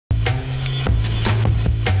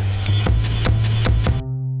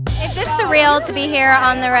surreal to be here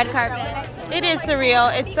on the red carpet? It is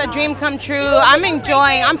surreal. It's a dream come true. I'm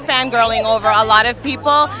fangirling over a lot of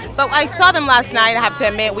people, but I saw them last night. I have to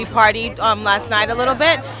admit, we partied last night a little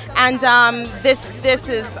bit, and this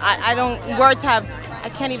is, I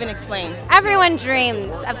can't even explain. Everyone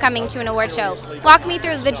dreams of coming to an award show. Walk me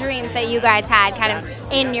through the dreams that you guys had kind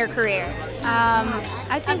of in your career.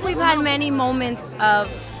 I think we've had many moments of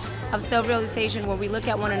self-realization where we look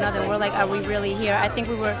at one another and we're like, are we really here? I think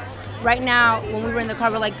we were, right now, when we were in the car,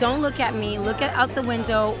 we're like, don't look at me, look out the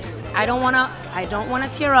window. I don't wanna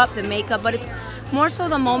tear up the makeup, but it's more so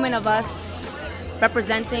the moment of us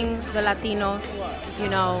representing the Latinos, you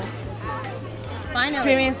know, Finally.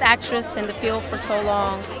 Experienced actress in the field for so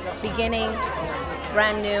long, beginning,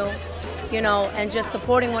 brand new, you know, and just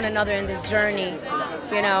supporting one another in this journey,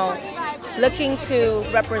 you know, looking to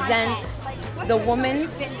represent the woman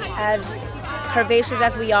as curvaceous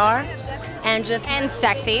as we are, and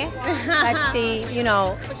sexy, you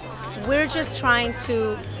know, we're just trying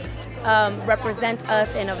to represent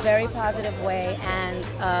us in a very positive way and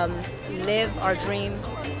live our dream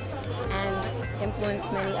and influence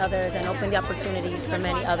many others and open the opportunities for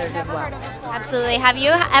many others as well. Absolutely. Have you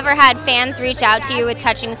ever had fans reach out to you with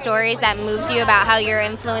touching stories that moved you about how you're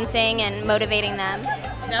influencing and motivating them?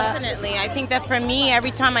 Definitely. I think that for me,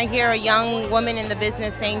 every time I hear a young woman in the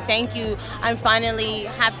business saying thank you, I finally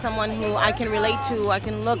have someone who I can relate to, I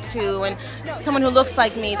can look to, and someone who looks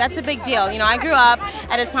like me. That's a big deal. You know, I grew up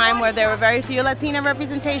at a time where there were very few Latina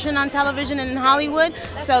representation on television and in Hollywood,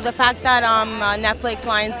 so the fact that Netflix,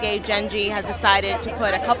 Lionsgate, Genji has decided to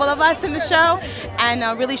put a couple of us in the show and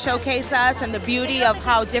really showcase us and the beauty of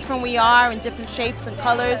how different we are in different shapes and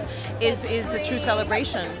colors is a true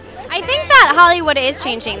celebration. I think that Hollywood is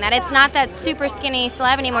changing, that it's not that super skinny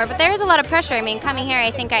celeb anymore, but there's a lot of pressure. I mean, coming here,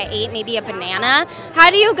 I think I ate maybe a banana. How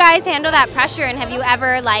do you guys handle that pressure, and have you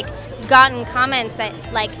ever, like, gotten comments that,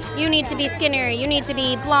 like, you need to be skinnier, you need to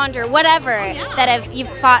be blonder, whatever, that you've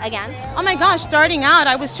fought against? Oh my gosh, starting out,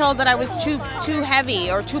 I was told that I was too heavy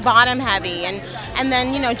or too bottom heavy, and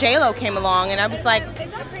then, you know, J-Lo came along, and I was like,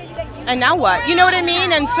 and now what? You know what I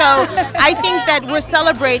mean? And so I think that we're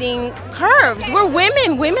celebrating curves. We're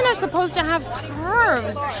women. Women are supposed to have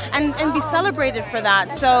curves and be celebrated for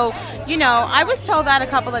that. So, you know, I was told that a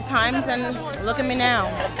couple of times, and look at me now.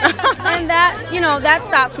 And that, you know, that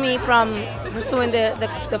stopped me from pursuing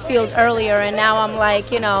the field earlier, and now I'm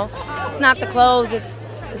like, you know, it's not the clothes, it's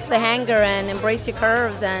the hanger, and embrace your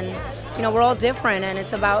curves, and, you know, we're all different, and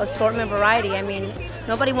it's about assortment, variety. I mean,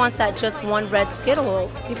 nobody wants that just one red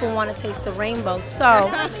Skittle. People want to taste the rainbow. So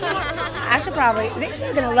I should probably,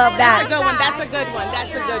 they're going to love that. That's a good one. That's a good one.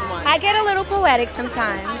 That's a good one. I get a little poetic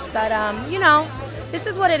sometimes, but, you know, this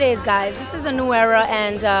is what it is, guys. This is a new era,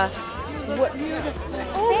 and oh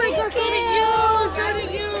my gosh, so did you.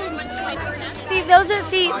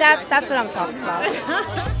 see, that's what I'm talking about.